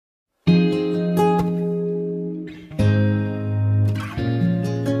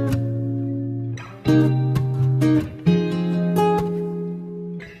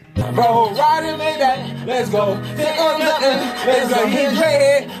know. It's gonna get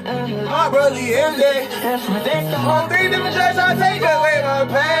traded. My brother MJ. On 3 different tracks, I take away my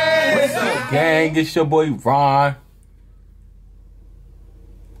pain. What's up, gang? It's your boy Ron.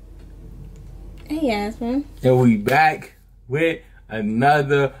 Hey, Yasmin. And we back with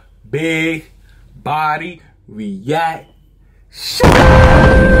another big body react.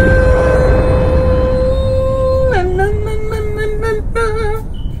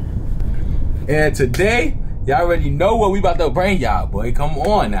 And today, y'all already know what we about to bring y'all, boy. Come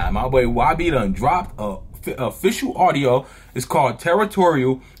on now. My boy YB done dropped a official audio. It's called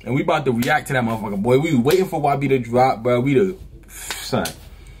Territorial, and we about to react to that motherfucker, boy. We waiting for YB to drop, bro. We the son.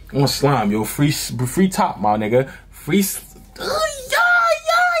 On slime, yo. Free top, my nigga. Free. Let's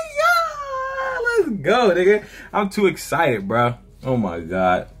go, nigga. I'm too excited, bro. Oh my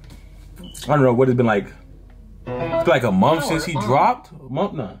god. I don't know what it's been like. It's been like a month since he dropped. A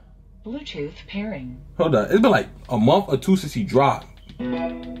month, nah. Bluetooth pairing. Hold on. It's been like a month or two since he dropped.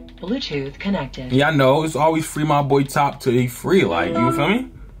 Bluetooth connected. Yeah, I know. It's always free my boy top till he free. Like, you feel me?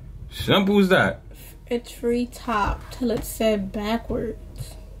 Simple as that. It's free top till it's said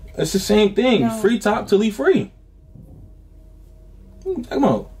backwards. It's the same thing. No. Free top till he free. Come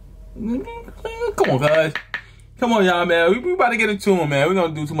on. Come on, guys. Come on, y'all, man. We about to get into it, man. We're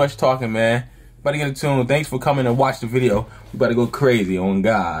going to do too much talking, man. About to get into it. Thanks for coming and watch the video. We about to go crazy on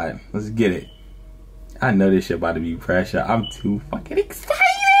God. Let's get it. I know this shit about to be pressure. I'm too fucking excited.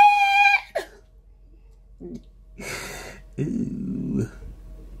 Ooh.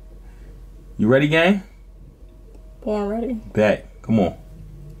 You ready, gang? Born ready. Bet. Come on.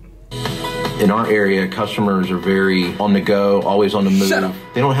 In our area, customers are very on the go, always on the move. Shut up.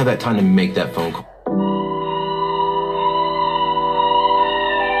 They don't have that time to make that phone call.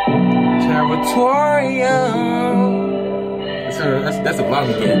 Territorial. That's a vlog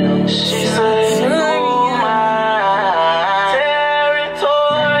again. She said, "You're my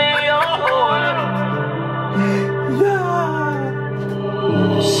territorial."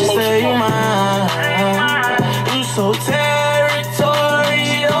 Yeah. She said, "You're mine. You so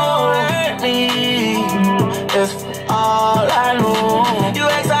territorial at me. It's all I know. You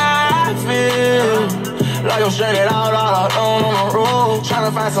ask how I feel. Like I'm stranded out all alone on the road, trying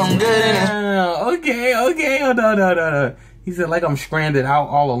to find some good in it." Okay. Hold on. He said, like I'm stranded out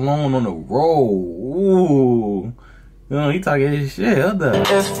all alone on the road. Ooh. He talking his shit. Hold up.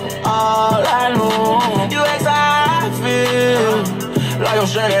 It's all I know. You ask how I feel. Like I'm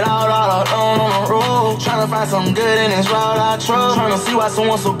stranded out all alone on the road, trying to find some good in this route I trust. Trying to see why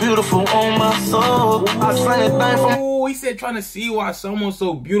someone so beautiful on my soul. I slang that thing from. Oh, he said trying to see why someone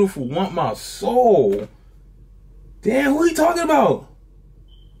so beautiful want my soul. Damn, who he talking about?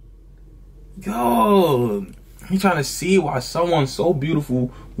 Yo, he trying to see why someone so beautiful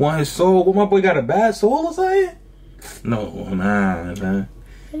want his soul. What, my boy got a bad soul or something? No, nah, man.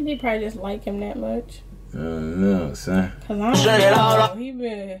 They probably just like him that much. No, son. Cause I don't know. He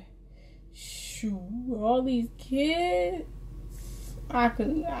been shoot all these kids. I feel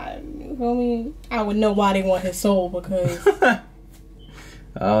me. I would know why they want his soul because.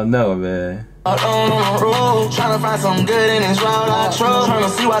 I don't know, man. Alone on the road, trying to find some good in this route I trust. Trying to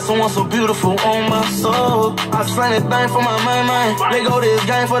see why someone so beautiful on my soul. I slang that thing for my mind. Let go this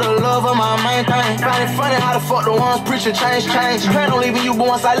game for the love of my main thing. Find it funny how the fuck the ones preaching change. Plan on leaving you, but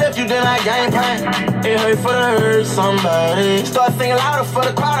once I left you, then I gained pain. It hurt for to hurt somebody. Start thinking louder for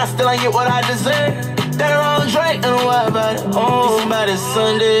the crowd, I still ain't get what I deserve. That wrong Drake and what about it? Oh, somebody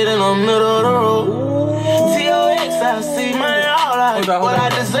Sunday in the middle of the road. TOX, I see money all I what I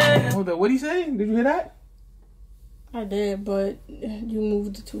deserve. Hold on, what'd he say? Did you hear that? I did, but you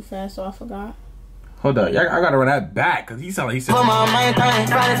moved it too fast, so I forgot. Hold on, I gotta run that back, cause he sounded like he said. For my main thing,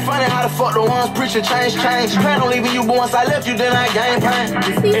 find it funny how the fuck the ones preaching change. Plan on leaving you, but once I left you, then I gained pain.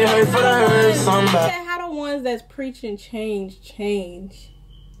 It hurt for to hurt somebody. How the ones that's preaching change.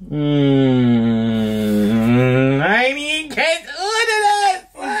 I ain't even catch on to that.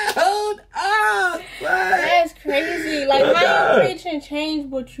 Hold up. That's crazy. Like, how you preaching change,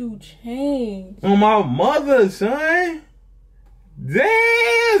 but you change? On my mother, son.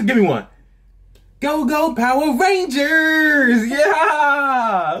 Damn. Give me one. Go Power Rangers.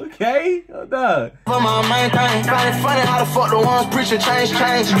 Yeah. Okay. Hold up. For my main thing, find it funny how the fuck the ones preaching change.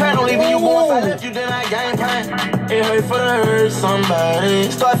 Plan on leaving you, but once I left you, then I gained pain. It hurt for to hurt somebody.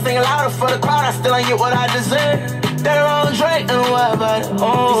 Start thinking louder for the crowd, I still ain't get what I deserve. That wrong Drake and what about it?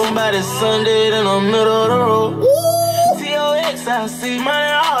 Oh, somebody Sunday in the middle of the road. TOX, I see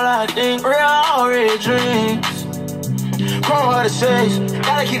money all I think. Real red dreams. Chrome her to chase.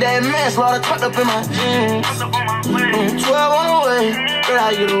 Gotta keep that manslaughter tucked up in my jeans. 12 on the way. Girl, I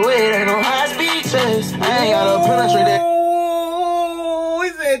get away. Ain't no high speed chest. I ain't gotta penetrate that. Oh, he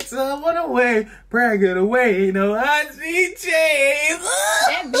said, someone away, brag it away, no high speed chase.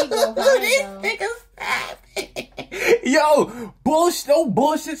 That beat go hard, These niggas snap. Yo, bullshit, no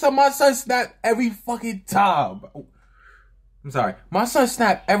bullshit. So my son snap every fucking time. I'm sorry, my son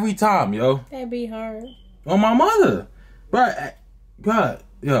snap every time, yo. That be hard. On my mother, bro.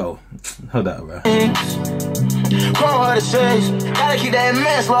 Yo, hold up, bro. Chrome her the chase. Gotta keep that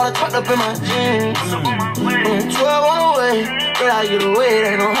manslaughter tucked up in my jeans. 12 on the way. Girl, I get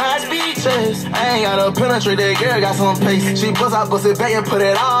away. Ain't no high speed chase. I ain't gotta penetrate that girl. Got some pace. She bust out, bust it back and put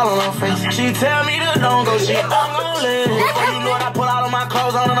it all on her face. She tell me to don't go. She I'm gon' live. Before you know it, I pull all of my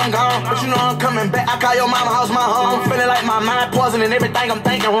clothes on and I'm gone. But you know I'm coming back. I call your mama house my home. I'm feeling like my mind poison and everything I'm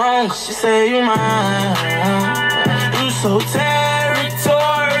thinking wrong. She say you mine. You so territorial.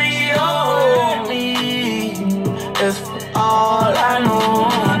 That's all I know.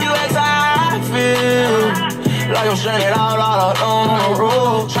 You ask how I feel. Like I'm stranded all alone on the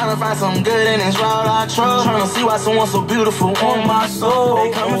road. Tryna find something good in this route I trust. Tryna see why someone so beautiful on my soul.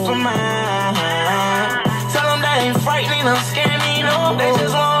 They coming for mine. Tell them they ain't frightening, I'm scaring me, no. They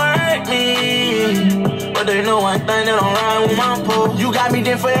just won't hurt me. But they know one thing, they don't ride with my pole. You got me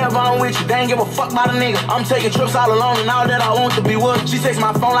then forever, I'm with you. They ain't give a fuck about a nigga. I'm taking trips all alone and all that I want to be with. She takes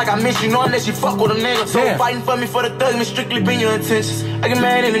my phone like I miss you, knowing that she fuck with a nigga. So fighting for me for the thug, me strictly be your intentions. I get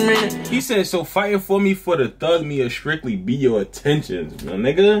mad in a minute. He said, so fighting for me for the thug, me or strictly be your intentions, my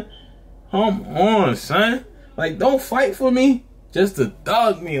nigga. Come on, son. Like, don't fight for me just to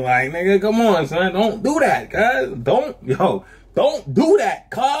thug me. Like, nigga, come on, son. Don't do that, cuz. Don't do that,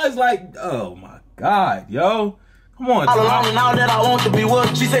 cuz. Like, oh my God, yo. Come on, all alone and all that I want to be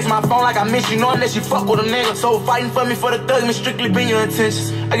with. She takes my phone like I miss you, knowing that she fuck with a nigga. So fighting for me for the thug, me strictly be your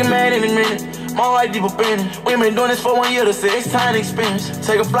intentions. I get mad in a minute. My heart deep up in it. We been doing this for 1 year to say it's time to experience.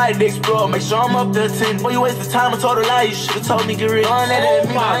 Take a flight to explore, make sure I'm up to 10. Boy, you wasted time and told a lie, you should've told me get rid. Oh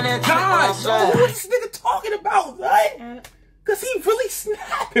my God, what's this nigga talking about, right? Cause he really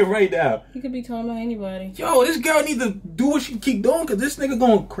snapping right now. He could be talking about anybody. Yo, this girl need to do what she keep doing, cause this nigga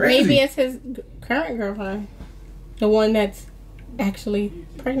going crazy. Maybe it's his current girlfriend. The one that's actually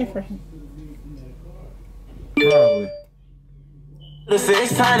pregnant for him. Probably. Listen,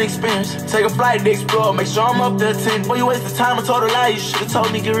 it's time to experience. Take a flight to explore, make sure I'm up to 10. Boy, you wasted time and told a lie, you should've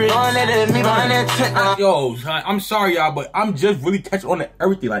told me get rid. On that at me behind that tent. Yo, I'm sorry y'all, but I'm just really catching on to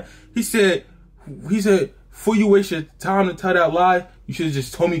everything. Like, he said, before you waste your time to tell that lie, you should've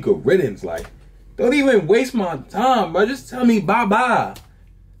just told me good riddance. Like, don't even waste my time, bro. Just tell me bye-bye.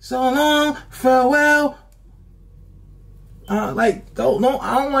 So long, farewell. Like, I don't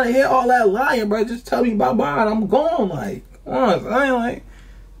want to hear all that lying, bro. Just tell me bye-bye and I'm gone. Like, come on, I ain't like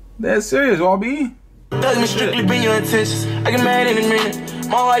that serious, YB. Thug me strictly be your intentions. I get mad in a minute.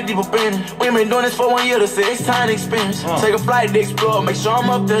 My heart deep up in it. We been doing this for 1 year to say it's time to experience. Take a flight to explore, make sure I'm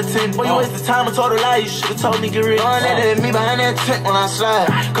up to 10. Boy, you wasted time and told a lie, you should've told me get rid. On that at me behind that tent when I slide.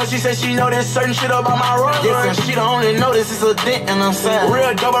 Cause she said she know there's certain shit about my road. Yeah, she don't only notice it's a dent in her side.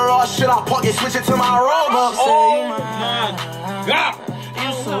 Real double raw shit, I park it, switch it to my robe. Oh my God.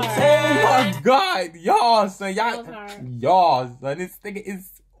 You so Oh my God, y'all, son, y'all, son, this nigga is,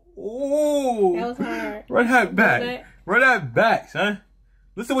 ooh. That was hard. Run that back. Run that back, son.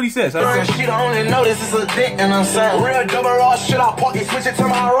 Listen to what he says, son. She don't only notice it's a dent in her side. Real double raw shit, I park it, switch it to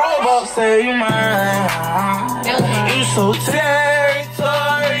my robe. Say you mine. You so territorial.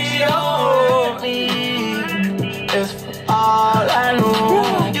 It's all I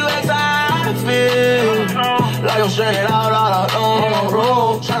know. You ask how I feel. Like I'm stranded all alone on the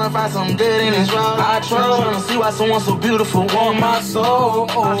road. Tryna find something good in this route I trust. Tryna see why someone so beautiful on my soul.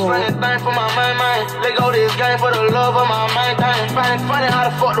 I find that thing for my mind. Let go this game for the love of my main thing. Find it funny how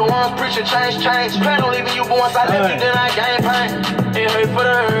the fuck the ones preaching change. Plan on leaving you, but once I left you, then I gain pain. It hurt for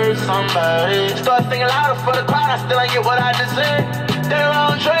the hurt somebody. Start thinking louder for the crowd, I still ain't get what I deserve. They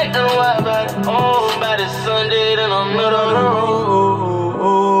wrong track and what about it? Oh, about it Sunday in the middle of the road.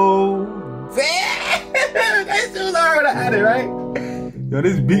 That's too loud. I had it, right? Yo,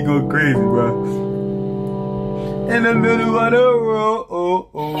 this beat go crazy, bro. In the middle of the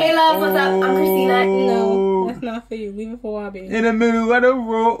road. Hey, love, what's up? I'm Christina. No, that's not for you. Leave it for YB. In the middle of the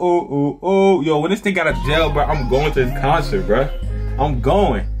road. Yo, when this thing got out of jail, bro, I'm going to his concert, bro. I'm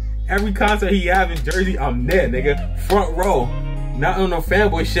going. Every concert he have in Jersey, I'm there, nigga. Front row. Not on no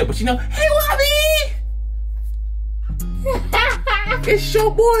fanboy shit, but you know, hey, YB! It's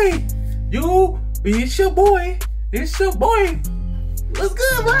your boy. It's your boy. It's your boy. What's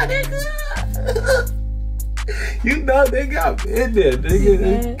good, my nigga? You know, nigga, I'm in there,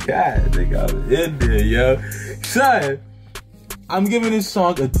 nigga. God, nigga, I'm in there, yo. Son, I'm giving this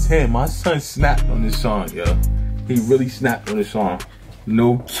song a 10. My son snapped on this song, yo. He really snapped on this song.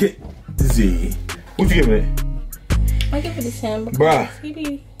 No kid Z. What you giving it? I give it a 10 because bruh. He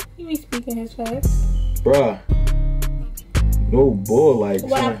be speaking his facts. Bruh. No bull like.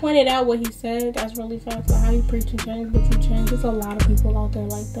 When I pointed out what he said, that's really fast. Like how you preach and change, but you change. There's a lot of people out there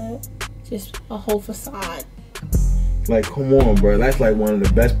like that. Just a whole facade. Like, come on, bro. That's like one of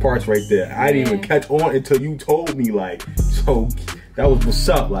the best parts right there. I didn't even catch on until you told me, like, so that was what's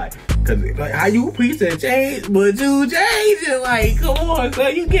up, like, cause like how you preach and change, but you change it, like, come on,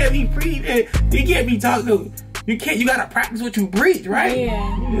 son. You can't be preaching. You can't be talking. You gotta practice what you preach, right?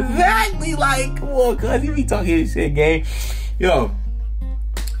 Yeah. Exactly, like, come on, cuz you be talking this shit, gang. Yo.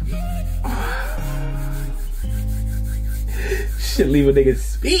 Shit, leave a nigga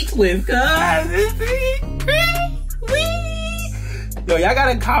speechless, cuz. This thing crazy. Yo, y'all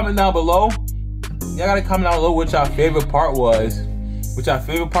gotta comment down below. Y'all gotta comment down below what y'all favorite part was. What y'all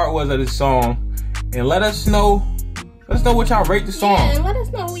favorite part was of this song. And let us know. Let us know what y'all rate the song. Yeah, and let us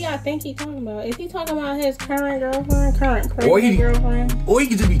know who y'all think he talking about. Is he talking about his current girlfriend, pregnant girlfriend? Or he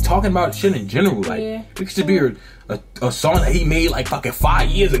could just be talking about shit in general. Like, it could just be a song that he made like fucking 5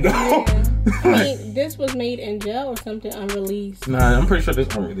 years ago. Yeah. I mean, this was made in jail or something, unreleased. Nah, I'm pretty sure this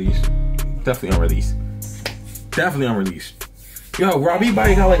unreleased. Definitely unreleased. Definitely unreleased. Yo, Robbie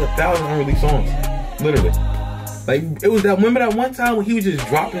Body got like 1,000 unreleased songs. Literally. Like, it was that, remember that one time when he was just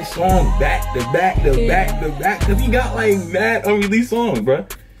dropping songs back to back to back to back? Cause he got like mad unreleased songs, bro.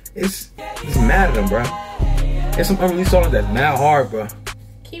 It's mad at him, bro. There's some unreleased songs that's mad hard, bro.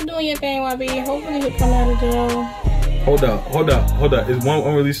 Keep doing your thing, YB. Hopefully he'll come out of jail. Hold up. It's one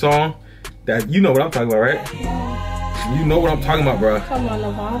unreleased song that, you know what I'm talking about, right? You know what I'm talking about, bro. Talking about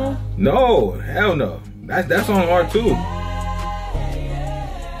Nevada? No, hell no. That song hard too.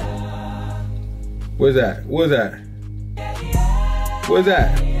 Where's that? Where's that? Where's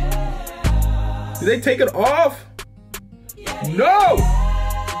that? Did they take it off? No!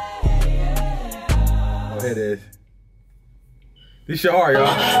 Oh, here it is. This shit hard, y'all.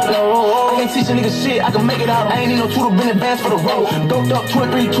 I can teach a nigga shit, I can make it out. I ain't need no tutor, been advanced for the road. Doped up 2 or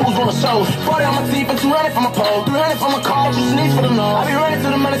 3 tools on the soul. 40 on my teeth and 200 from a pole. 300 from a call, just needs for the nose. I be running to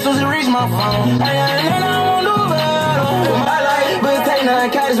the money soon as it reach my phone. I won't do bad with my life, but it take 9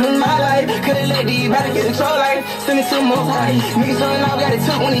 catches with my life. Couldn't let these better get control life. Send it to the most high. Niggas running out, got it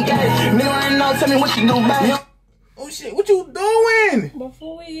took when he got it. Nigga running out, tell me what you do back. Oh shit, what you doing?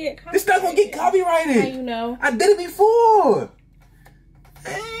 Before we get copyrighted. This not gonna get copyrighted. How you know? I did it before.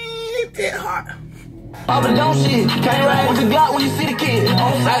 Ain't that hot. All the dumb shit, can't ride with the Glock when you see the kid.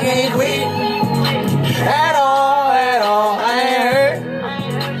 I can't quit at all. I ain't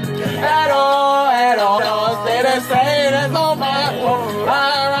hurt at all. Stay the same, that's on my phone.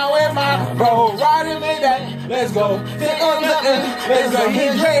 Ride around with my bro, riding with that. Let's go. Take on nothing. Let's go.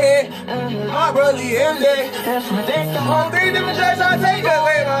 Get dread. My brother MJ. On 3 different tracks, I take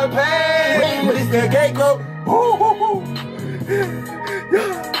away my pain. But it's still gay club.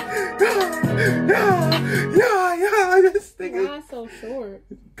 Yeah, this nigga. Why so short?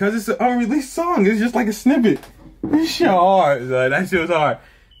 Cause it's an unreleased song. It's just like a snippet. This shit hard, son. That shit was hard.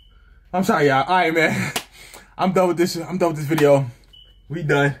 I'm sorry, y'all. Alright, man. I'm done with this. I'm done with this video. We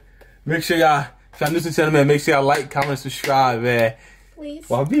done. Make sure y'all, if y'all new to the channel, man, make sure y'all like, comment, subscribe, man. Please.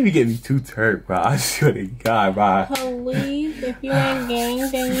 Well, baby get me too turned, bro. I swear to God, bro. Please, if you ain't gang,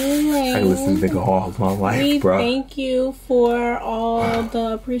 then you ain't. I listen to nigga all my life, bro. Thank you for all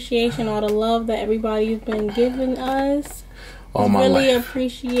the appreciation, all the love that everybody's been giving us. All my really life.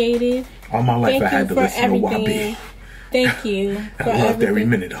 Appreciated. All my life, Thank I had to listen everything. to YB. Thank you for I loved everything. every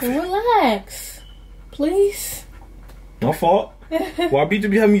minute of it. Relax, please. My fault. YB just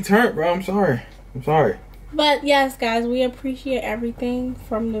be having me turned, bro. I'm sorry. But yes, guys, we appreciate everything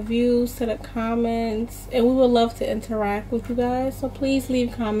from the views to the comments, and we would love to interact with you guys. So please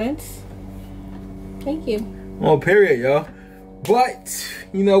leave comments. Thank you. Well, period, y'all. But,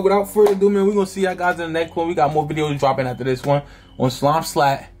 you know, without further ado, man, we're going to see y'all guys in the next one. We got more videos dropping after this one on Slime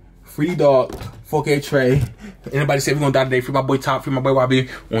Slat, Free Dog, 4K Trey. Anybody say we're going to die today? Free my boy Top, free my boy YB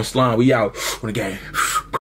on Slime. We out on the game.